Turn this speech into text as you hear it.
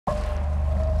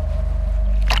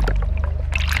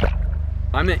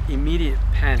I'm in immediate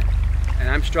panic, and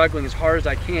I'm struggling as hard as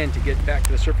I can to get back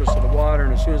to the surface of the water,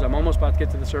 and as soon as I'm almost about to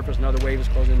get to the surface, another wave is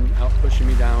closing out, pushing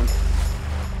me down.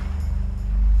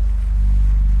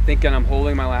 Thinking I'm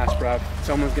holding my last breath.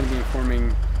 Someone's going to be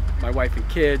informing my wife and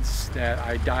kids that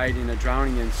I died in a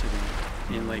drowning incident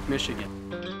in Lake Michigan.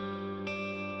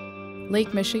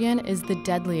 Lake Michigan is the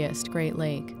deadliest Great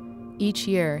Lake. Each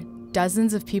year,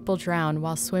 dozens of people drown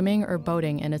while swimming or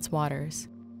boating in its waters.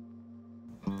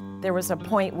 There was a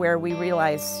point where we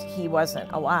realized he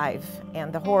wasn't alive,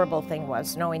 and the horrible thing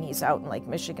was knowing he's out in Lake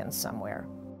Michigan somewhere.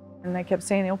 And they kept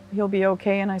saying he'll be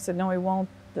okay, and I said, no, he won't.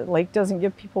 The lake doesn't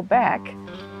give people back.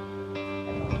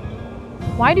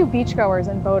 Why do beachgoers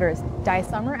and boaters die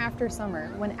summer after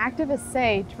summer when activists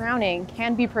say drowning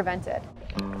can be prevented?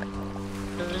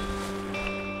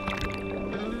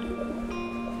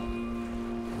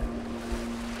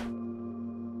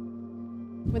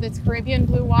 With its Caribbean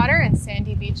blue water and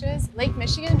sandy beaches, Lake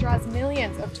Michigan draws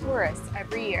millions of tourists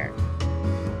every year.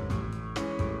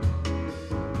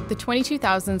 The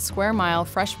 22,000 square mile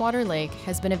freshwater lake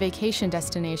has been a vacation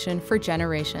destination for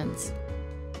generations.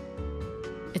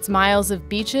 Its miles of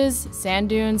beaches, sand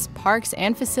dunes, parks,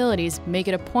 and facilities make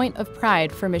it a point of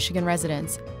pride for Michigan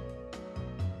residents.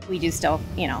 We do still,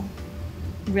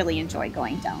 really enjoy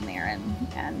going down there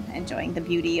and enjoying the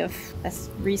beauty of this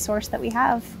resource that we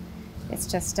have. It's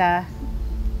just sad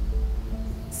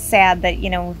that, you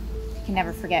can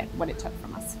never forget what it took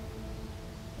from us.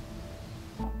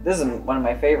 This is one of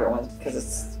my favorite ones because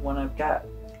it's one I've got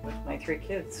with my 3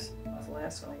 kids. That was the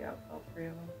last one I got, all 3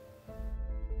 of them.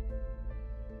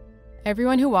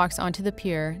 Everyone who walks onto the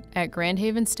pier at Grand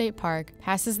Haven State Park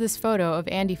passes this photo of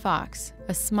Andy Fox,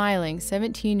 a smiling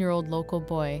 17-year-old local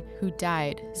boy who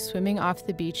died swimming off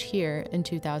the beach here in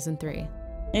 2003.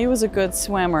 He was a good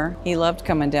swimmer. He loved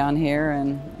coming down here,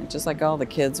 and just like all the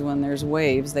kids, when there's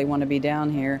waves, they want to be down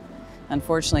here.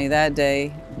 Unfortunately, that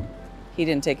day, he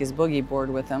didn't take his boogie board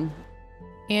with him.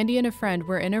 Andy and a friend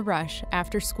were in a rush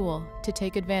after school to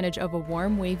take advantage of a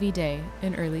warm, wavy day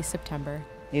in early September.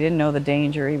 He didn't know the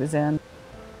danger he was in.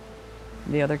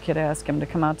 The other kid asked him to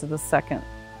come out to the second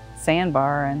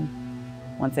sandbar, and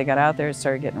once they got out there, it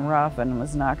started getting rough and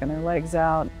was knocking their legs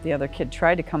out. The other kid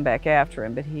tried to come back after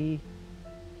him, but he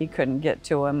couldn't get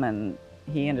to him, and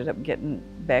he ended up getting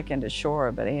back into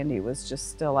shore, but Andy was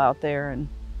just still out there and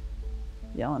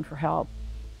yelling for help.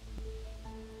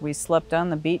 We slept on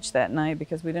the beach that night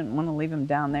because we didn't want to leave him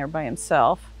down there by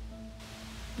himself.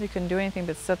 We couldn't do anything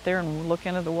but sit there and look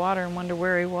into the water and wonder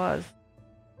where he was.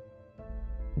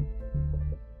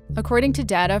 According to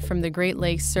data from the Great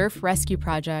Lakes Surf Rescue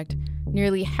Project,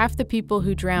 nearly half the people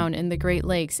who drown in the Great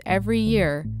Lakes every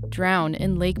year drown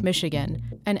in Lake Michigan,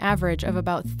 an average of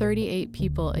about 38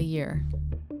 people a year.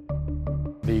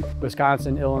 The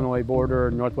Wisconsin-Illinois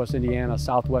border, northwest Indiana,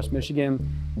 southwest Michigan,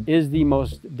 is the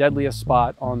most deadliest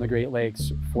spot on the Great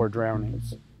Lakes for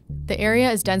drownings. The area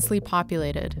is densely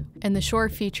populated, and the shore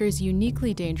features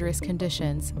uniquely dangerous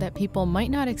conditions that people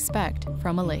might not expect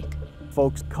from a lake.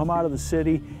 Folks come out of the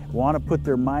city, want to put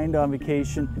their mind on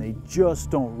vacation, and they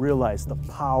just don't realize the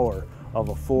power of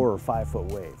a 4 or 5 foot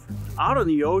wave. Out on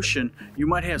the ocean, you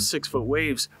might have 6 foot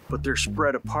waves, but they're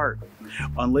spread apart.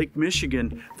 On Lake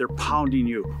Michigan, they're pounding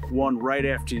you, one right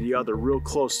after the other, real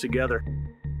close together.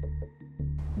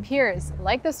 Piers,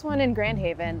 like this one in Grand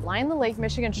Haven, line the Lake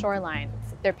Michigan shoreline.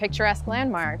 They're picturesque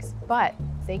landmarks, but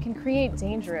they can create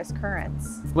dangerous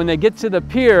currents. When they get to the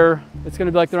pier, it's going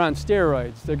to be like they're on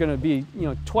steroids. They're going to be,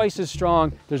 twice as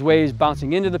strong. There's waves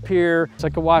bouncing into the pier. It's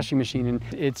like a washing machine, and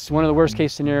it's one of the worst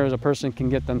case scenarios a person can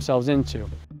get themselves into.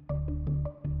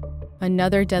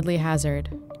 Another deadly hazard,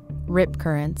 rip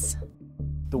currents.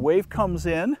 The wave comes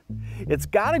in, it's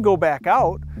got to go back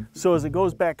out, so as it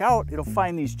goes back out, it'll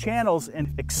find these channels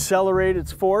and accelerate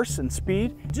its force and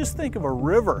speed. Just think of a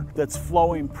river that's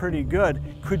flowing pretty good.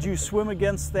 Could you swim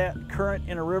against that current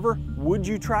in a river? Would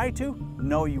you try to?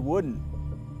 No, you wouldn't.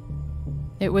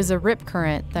 It was a rip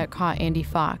current that caught Andy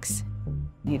Fox.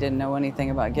 He didn't know anything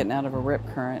about getting out of a rip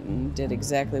current and did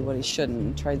exactly what he shouldn't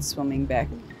and tried swimming back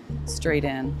straight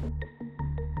in.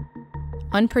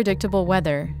 Unpredictable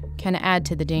weather can add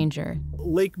to the danger.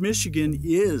 Lake Michigan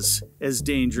is as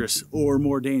dangerous or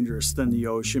more dangerous than the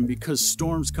ocean because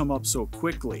storms come up so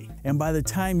quickly. And by the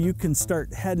time you can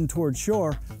start heading toward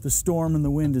shore, the storm and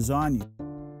the wind is on you.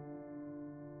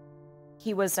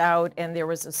 He was out and there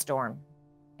was a storm,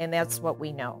 and that's what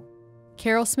we know.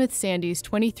 Carol Smith Sandy's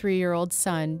 23-year-old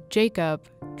son, Jacob,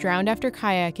 drowned after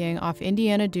kayaking off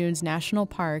Indiana Dunes National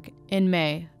Park in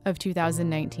May of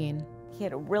 2019. He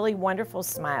had a really wonderful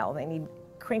smile, and he'd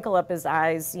crinkle up his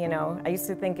eyes, I used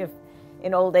to think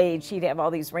in old age, he'd have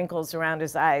all these wrinkles around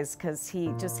his eyes because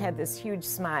he just had this huge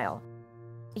smile.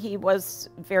 He was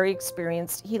very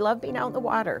experienced. He loved being out in the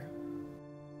water.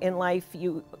 In life,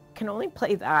 you can only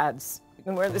play the odds. You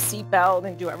can wear the seatbelt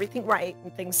and do everything right,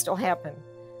 and things still happen.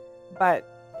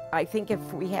 But I think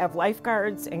if we have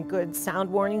lifeguards and good sound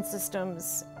warning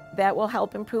systems, that will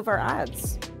help improve our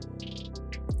odds.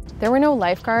 There were no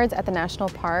lifeguards at the national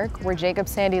park where Jacob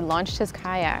Sandy launched his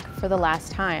kayak for the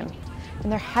last time.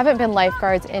 And there haven't been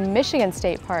lifeguards in Michigan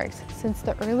state parks since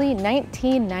the early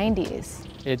 1990s.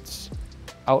 It's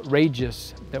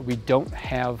outrageous that we don't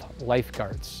have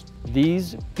lifeguards.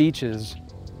 These beaches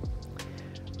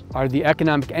are the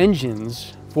economic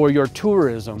engines for your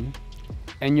tourism,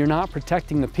 and you're not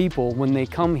protecting the people when they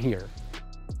come here.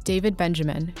 David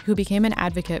Benjamin, who became an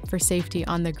advocate for safety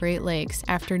on the Great Lakes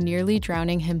after nearly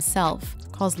drowning himself,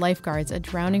 calls lifeguards a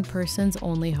drowning person's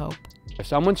only hope. If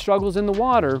someone struggles in the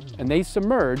water and they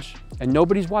submerge and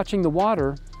nobody's watching the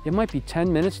water, it might be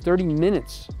 10 minutes, 30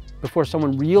 minutes before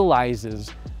someone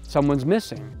realizes someone's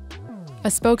missing. A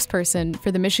spokesperson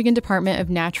for the Michigan Department of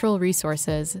Natural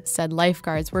Resources said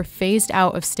lifeguards were phased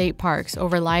out of state parks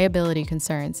over liability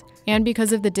concerns and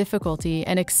because of the difficulty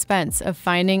and expense of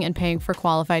finding and paying for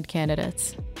qualified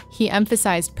candidates. He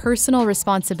emphasized personal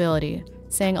responsibility,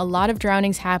 saying a lot of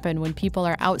drownings happen when people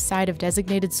are outside of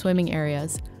designated swimming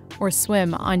areas or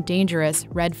swim on dangerous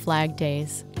red flag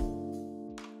days.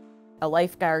 A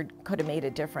lifeguard could have made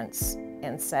a difference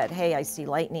and said, hey, I see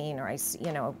lightning, or I see,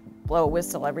 blow a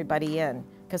whistle, everybody in.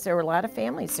 Because there were a lot of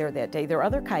families there that day. There were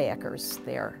other kayakers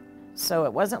there. So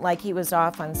it wasn't like he was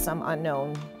off on some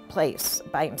unknown place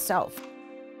by himself.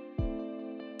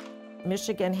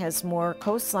 Michigan has more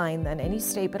coastline than any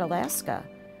state but Alaska.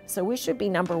 So we should be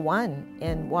 #1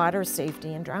 in water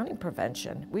safety and drowning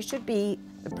prevention. We should be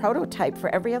the prototype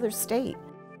for every other state.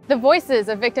 The voices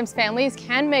of victims' families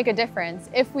can make a difference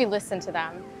if we listen to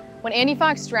them. When Andy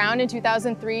Fox drowned in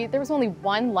 2003, there was only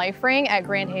one life ring at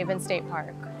Grand Haven State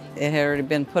Park. It had already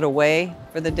been put away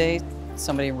for the day.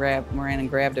 Somebody ran and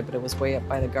grabbed it, but it was way up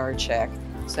by the guard shack.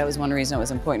 So that was one reason it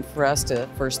was important for us to,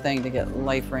 first thing, to get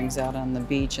life rings out on the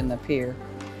beach and the pier.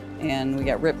 And we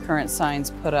got rip current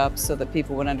signs put up so that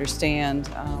people would understand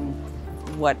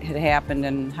what had happened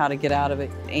and how to get out of it.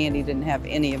 Andy didn't have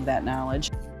any of that knowledge.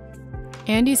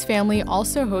 Andy's family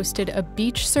also hosted a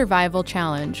beach survival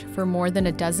challenge for more than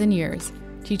a dozen years,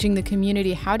 teaching the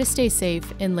community how to stay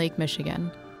safe in Lake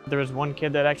Michigan. There was one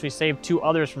kid that actually saved 2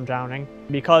 others from drowning.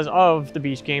 Because of the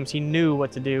beach games, he knew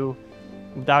what to do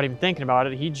without even thinking about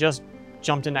it. He just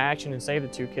jumped into action and saved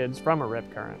the 2 kids from a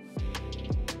rip current.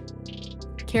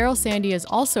 Carol Sandy is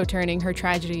also turning her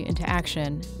tragedy into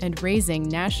action and raising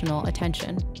national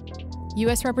attention.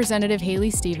 U.S. Representative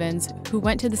Haley Stevens, who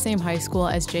went to the same high school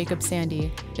as Jacob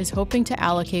Sandy, is hoping to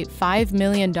allocate $5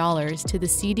 million to the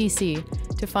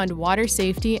CDC to fund water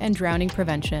safety and drowning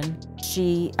prevention.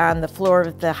 She, on the floor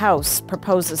of the House,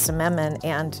 proposed this amendment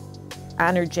and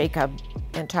honored Jacob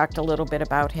and talked a little bit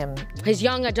about him. His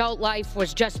young adult life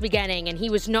was just beginning, and he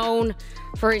was known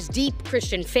for his deep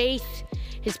Christian faith,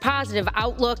 his positive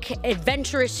outlook,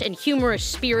 adventurous and humorous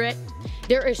spirit.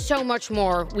 There is so much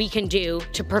more we can do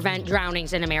to prevent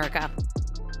drownings in America.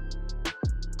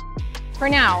 For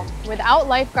now, without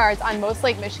lifeguards on most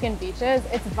Lake Michigan beaches,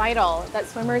 it's vital that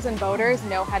swimmers and boaters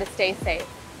know how to stay safe.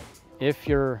 If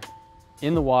you're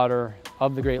in the water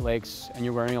of the Great Lakes and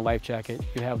you're wearing a life jacket,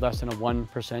 you have less than a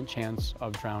 1% chance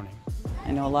of drowning.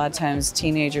 I know a lot of times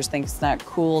teenagers think it's not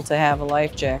cool to have a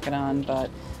life jacket on, but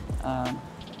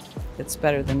it's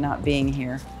better than not being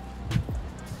here.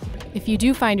 If you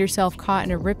do find yourself caught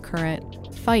in a rip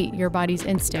current, fight your body's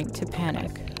instinct to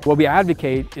panic. What we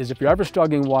advocate is if you're ever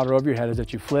struggling water over your head is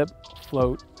that you flip,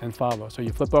 float, and follow. So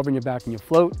you flip over on your back and you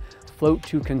float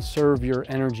to conserve your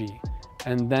energy,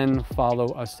 and then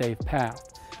follow a safe path.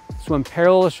 Swim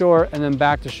parallel to shore and then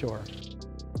back to shore.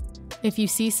 If you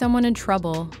see someone in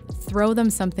trouble, throw them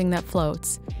something that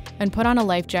floats, and put on a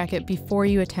life jacket before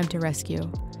you attempt to rescue.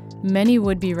 Many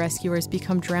would-be rescuers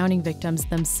become drowning victims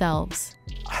themselves.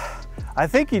 I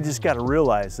think you just got to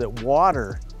realize that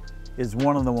water is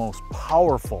one of the most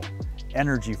powerful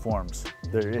energy forms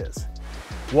there is.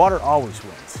 Water always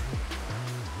wins.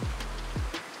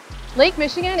 Lake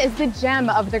Michigan is the gem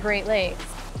of the Great Lakes,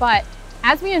 but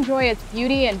as we enjoy its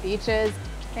beauty and beaches,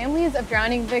 families of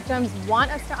drowning victims want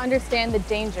us to understand the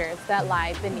dangers that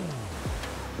lie beneath.